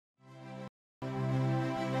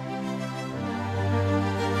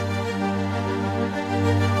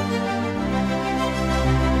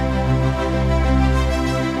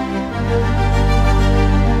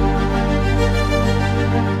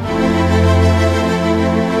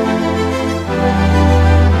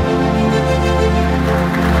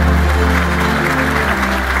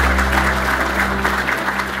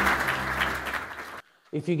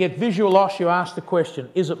you get visual loss, you ask the question,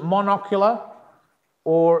 is it monocular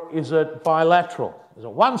or is it bilateral? Is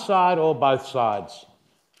it one side or both sides?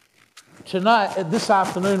 Tonight, this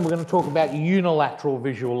afternoon, we're going to talk about unilateral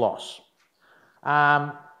visual loss.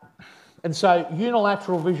 And so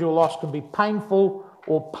unilateral visual loss can be painful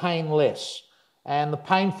or painless. And the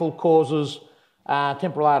painful causes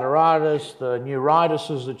temporal arteritis, the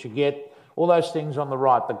neuritises that you get, all those things on the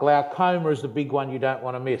right. The glaucoma is the big one you don't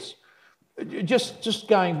want to miss. Just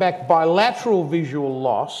going back, bilateral visual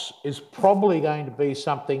loss is probably going to be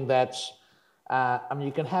something that's, I mean,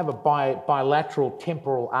 you can have a bilateral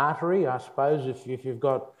temporal artery, I suppose, if you've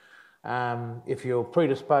got, if you're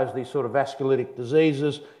predisposed to these sort of vasculitic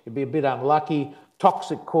diseases, you'd be a bit unlucky.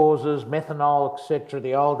 Toxic causes, methanol, etc.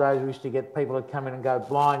 The old days we used to get people that come in and go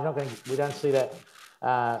blind. We don't see that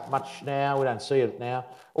much now. We don't see it now.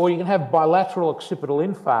 Or you can have bilateral occipital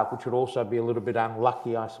infarct, which would also be a little bit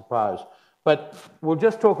unlucky, I suppose. But we'll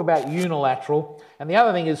just talk about unilateral. And the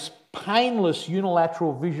other thing is painless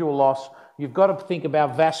unilateral visual loss. You've got to think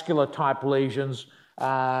about vascular type lesions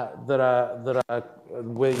that are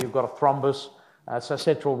where you've got a thrombus, so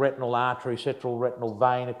central retinal artery, central retinal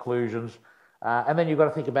vein occlusions, and then you've got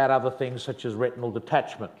to think about other things such as retinal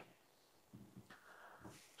detachment.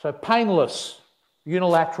 So painless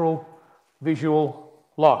unilateral visual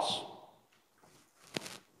loss.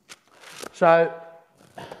 So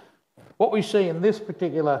what we see in this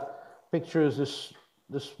particular picture is this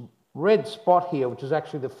red spot here, which is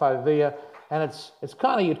actually the fovea, and it's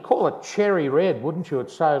kind of, you'd call it cherry red, wouldn't you?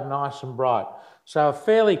 It's so nice and bright. So a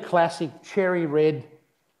fairly classic cherry red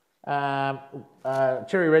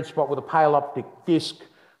spot with a pale optic disc,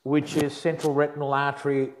 which is central retinal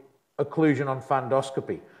artery occlusion on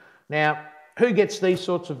fundoscopy. Now, who gets these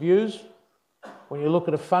sorts of views? When you look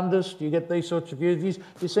at a fundus, do you get these sorts of views?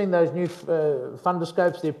 You've seen those new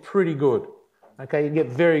fundoscopes? They're pretty good. Okay, you get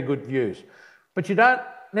very good views. But you don't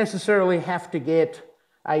necessarily have to get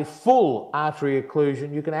a full artery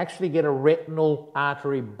occlusion. You can actually get a retinal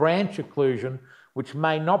artery branch occlusion, which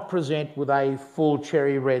may not present with a full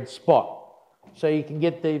cherry red spot. So you can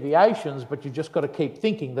get deviations, but you've just got to keep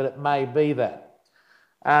thinking that it may be that.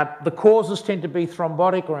 The causes tend to be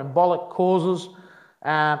thrombotic or embolic causes,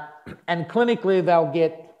 and clinically they'll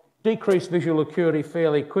get decreased visual acuity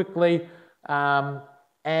fairly quickly, and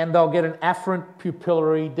they'll get an afferent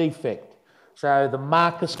pupillary defect. So the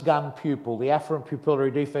Marcus gun pupil, the afferent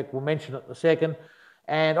pupillary defect, we'll mention it in a second,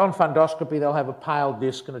 and on fundoscopy they'll have a pale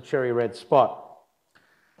disc and a cherry red spot.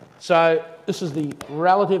 So this is the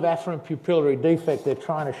relative afferent pupillary defect they're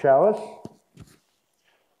trying to show us.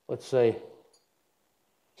 Let's see.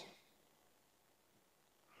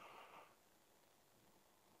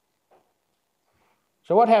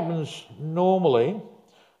 So what happens normally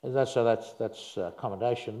is that's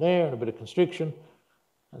accommodation there and a bit of constriction.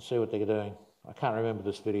 Let's see what they're doing. I can't remember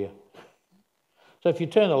this video. So if you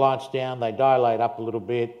turn the lights down, they dilate up a little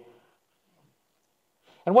bit.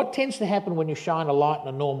 And what tends to happen when you shine a light in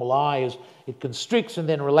a normal eye is it constricts and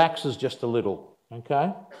then relaxes just a little,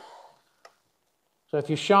 okay? So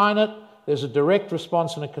if you shine it, there's a direct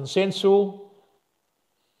response and a consensual.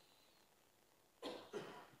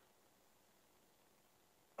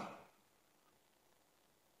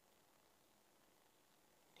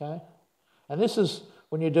 Okay? And this is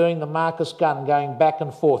when you're doing the Marcus gun going back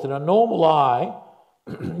and forth. In a normal eye,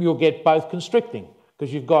 you'll get both constricting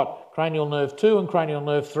because you've got cranial nerve 2 and cranial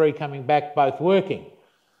nerve 3 coming back, both working.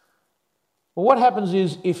 Well, what happens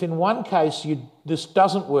is if in one case this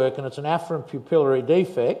doesn't work and it's an afferent pupillary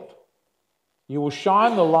defect, you will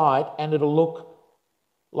shine the light and it'll look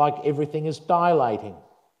like everything is dilating.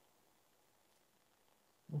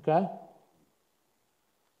 Okay?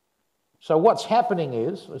 So what's happening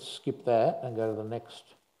is, let's skip that and go to the next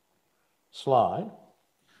slide.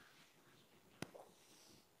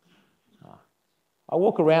 I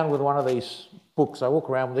walk around with one of these books.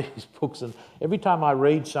 And every time I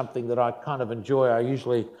read something that I kind of enjoy, I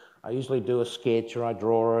usually do a sketch or I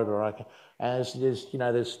draw it, and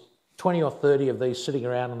there's 20 or 30 of these sitting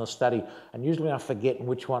around in the study, and usually I forget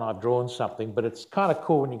which one I've drawn something, but it's kind of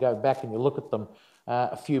cool when you go back and you look at them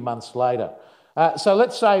a few months later. So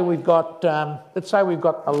let's say we've got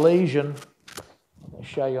a lesion. Let me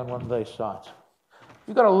show you on one of these sides.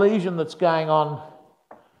 You've got a lesion that's going on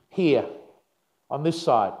here, on this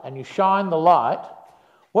side, and you shine the light.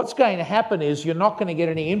 What's going to happen is you're not going to get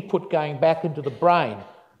any input going back into the brain.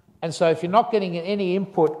 And so if you're not getting any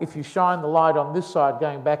input, if you shine the light on this side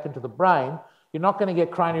going back into the brain, you're not going to get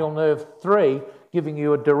cranial nerve 3 giving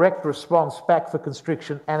you a direct response back for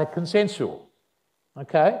constriction and a consensual.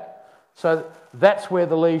 Okay? So that's where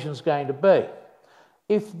the lesion's going to be.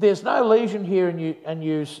 If there's no lesion here and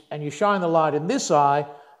you shine the light in this eye,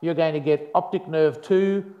 you're going to get optic nerve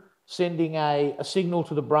 2 sending a signal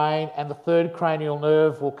to the brain, and the third cranial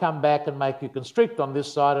nerve will come back and make you constrict on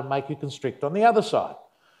this side and make you constrict on the other side.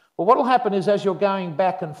 But what will happen is, as you're going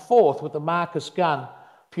back and forth with the Marcus gun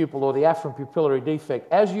pupil or the afferent pupillary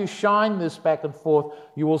defect, as you shine this back and forth,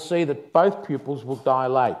 you will see that both pupils will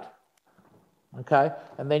dilate. Okay?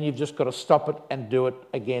 And then you've just got to stop it and do it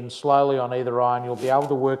again slowly on either eye, and you'll be able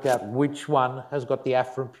to work out which one has got the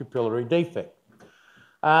afferent pupillary defect.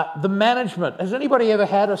 The management. Has anybody ever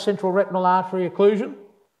had a central retinal artery occlusion?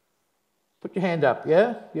 Put your hand up.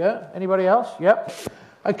 Yeah? Yeah? Anybody else? Yep.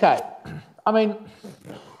 Okay. I mean,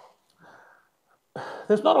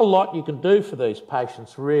 there's not a lot you can do for these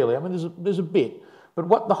patients, really. I mean, there's a bit. But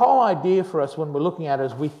what the whole idea for us when we're looking at it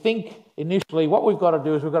is, we think initially what we've got to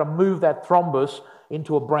do is we've got to move that thrombus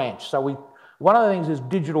into a branch. So one of the things is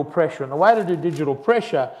digital pressure. And the way to do digital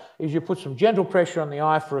pressure is you put some gentle pressure on the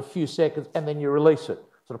eye for a few seconds and then you release it.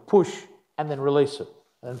 Sort of push and then release it.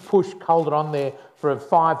 And push, hold it on there for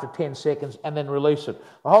 5 to 10 seconds and then release it.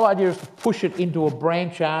 The whole idea is to push it into a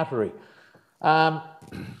branch artery.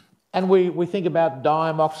 And we think about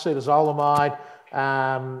diamoxidazolomide,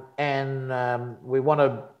 and we want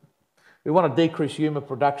to decrease humour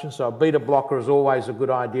production, so a beta blocker is always a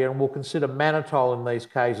good idea, and we'll consider mannitol in these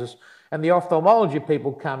cases. And the ophthalmology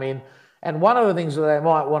people come in, and one of the things that they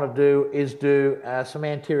might want to do is do some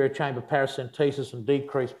anterior chamber paracentesis and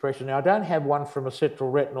decrease pressure. Now, I don't have one from a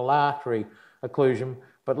central retinal artery occlusion,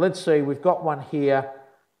 but let's see, we've got one here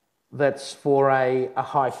that's for a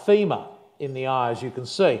hyphema in the eye, as you can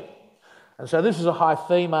see. And so this is a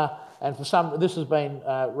hyphema, and for some, this has been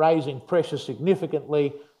raising pressure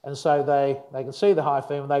significantly, and so they can see the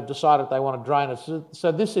hyphema, they've decided they want to drain it.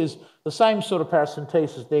 So this is the same sort of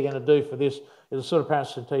paracentesis they're going to do for this, is the sort of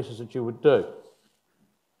paracentesis that you would do.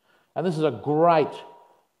 And this is a great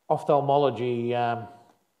ophthalmology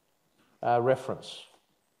reference.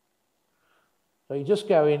 So you just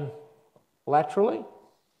go in laterally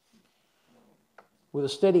with a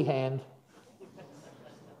steady hand.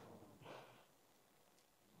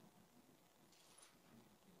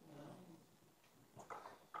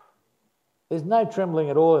 There's no trembling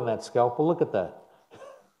at all in that scalpel, look at that.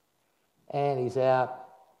 And he's out.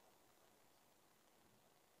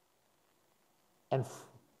 And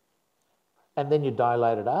then you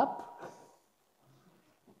dilate it up.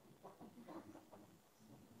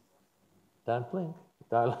 Don't blink,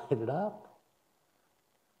 dilate it up.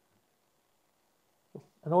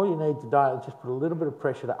 And all you need to do is just put a little bit of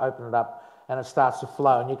pressure to open it up, and it starts to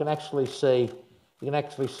flow. And you can actually see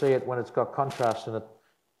it when it's got contrast in it,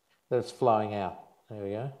 that it's flowing out. There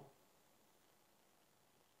we go.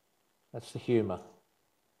 That's the humour.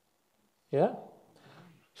 Yeah?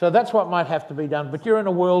 So that's what might have to be done, but you're in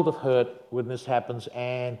a world of hurt when this happens,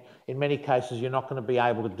 and in many cases you're not going to be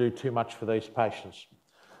able to do too much for these patients.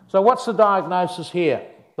 So what's the diagnosis here?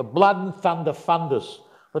 The blood and thunder fundus,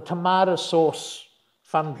 the tomato sauce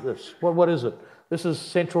fundus. What is it? This is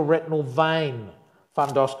central retinal vein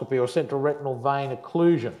fundoscopy or central retinal vein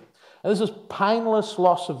occlusion. And this is painless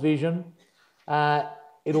loss of vision.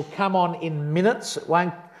 It'll come on in minutes.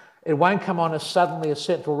 It won't come on as suddenly as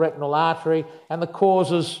central retinal artery, and the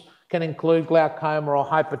causes can include glaucoma or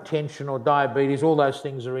hypertension or diabetes. All those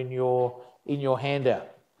things are in your handout.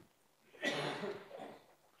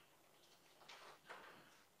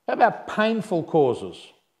 How about painful causes?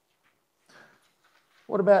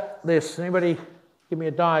 What about this? Anybody give me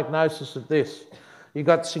a diagnosis of this? You've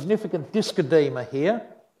got significant disc edema here.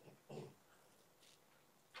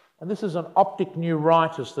 And this is an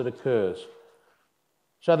opticneuritis that occurs.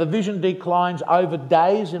 So the vision declines over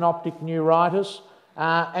days in opticneuritis,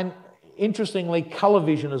 and interestingly, colour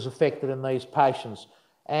vision is affected in these patients.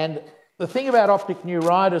 And the thing about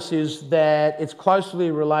opticneuritis is that it's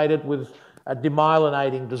closely related with a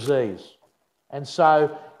demyelinating disease. And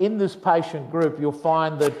so in this patient group, you'll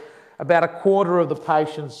find that about a quarter of the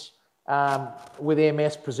patients with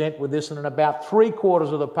MS present with this, and in about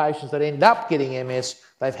 3/4 of the patients that end up getting MS,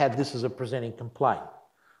 they've had this as a presenting complaint.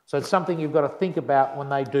 So it's something you've got to think about when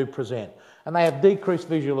they do present. And they have decreased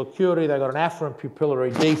visual acuity, they've got an afferent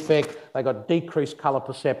pupillary defect, they've got decreased colour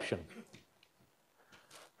perception.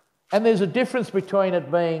 And there's a difference between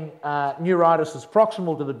it being neuritis that's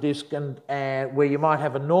proximal to the disc and where you might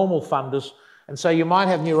have a normal fundus, and so you might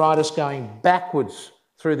have neuritis going backwards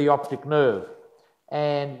through the optic nerve.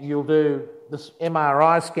 And you'll do this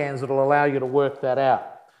MRI scans that will allow you to work that out.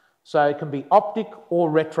 So it can be optic or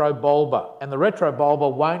retrobulbar, and the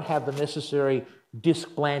retrobulbar won't have the necessary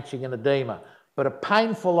disc blanching and edema. But a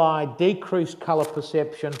painful eye, decreased colour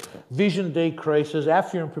perception, vision decreases,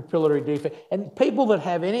 afferent pupillary defect. And people that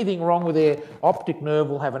have anything wrong with their optic nerve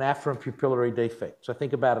will have an afferent pupillary defect. So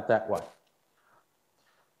think about it that way.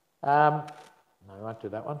 No, I won't do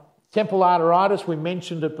that one. Temporal arteritis, we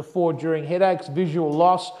mentioned it before during headaches, visual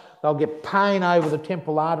loss. They'll get pain over the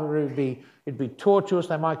temporal artery. It'd be tortuous.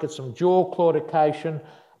 They might get some jaw claudication,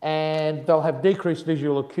 and they'll have decreased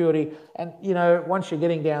visual acuity. And, you know, once you're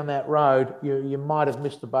getting down that road, you might have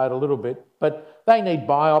missed the boat a little bit. But they need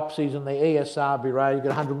biopsies, and the ESR be raised. You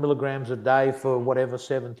get 100 milligrams a day for whatever,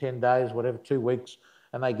 7, 10 days, whatever, 2 weeks,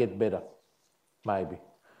 and they get better, maybe.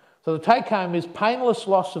 So the take-home is painless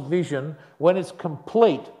loss of vision when it's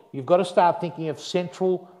complete. You've got to start thinking of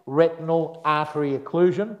central retinal artery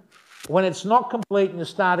occlusion. When it's not complete and you're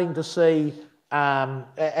starting to see, and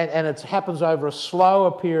it happens over a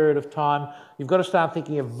slower period of time, you've got to start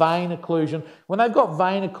thinking of vein occlusion. When they've got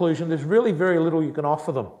vein occlusion, there's really very little you can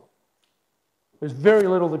offer them. There's very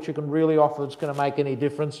little that you can really offer that's going to make any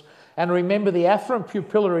difference. And remember the afferent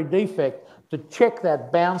pupillary defect to check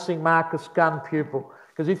that bouncing Marcus gun pupil,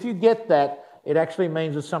 because if you get that, it actually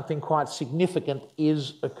means that something quite significant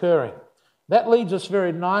is occurring. That leads us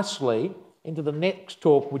very nicely into the next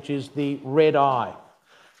talk, which is the red eye.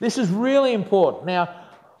 This is really important. Now,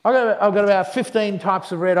 I've got about 15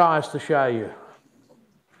 types of red eyes to show you.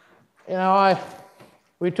 You know,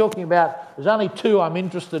 we're talking about, there's only 2 I'm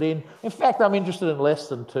interested in. In fact, I'm interested in less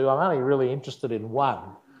than 2. I'm only really interested in 1.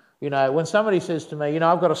 You know, when somebody says to me, you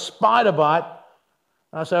know, I've got a spider bite,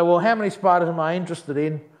 and I say, well, how many spiders am I interested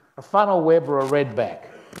in? A funnel web or a redback?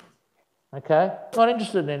 Okay, not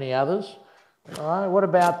interested in any others. All right. What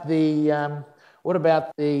about the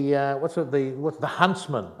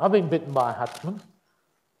huntsman? I've been bitten by a huntsman.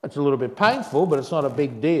 It's a little bit painful, but it's not a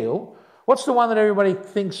big deal. What's the one that everybody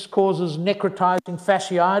thinks causes necrotizing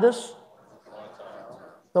fasciitis?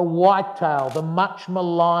 The whitetail, the much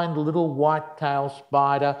maligned little whitetail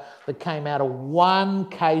spider that came out of one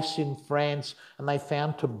case in France, and they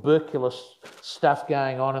found tuberculous stuff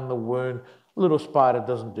going on in the wound. Little spider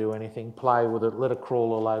doesn't do anything. Play with it, let it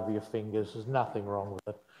crawl all over your fingers. There's nothing wrong with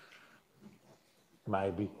it.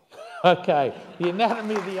 Maybe. Okay, the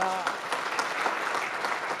anatomy of the eye.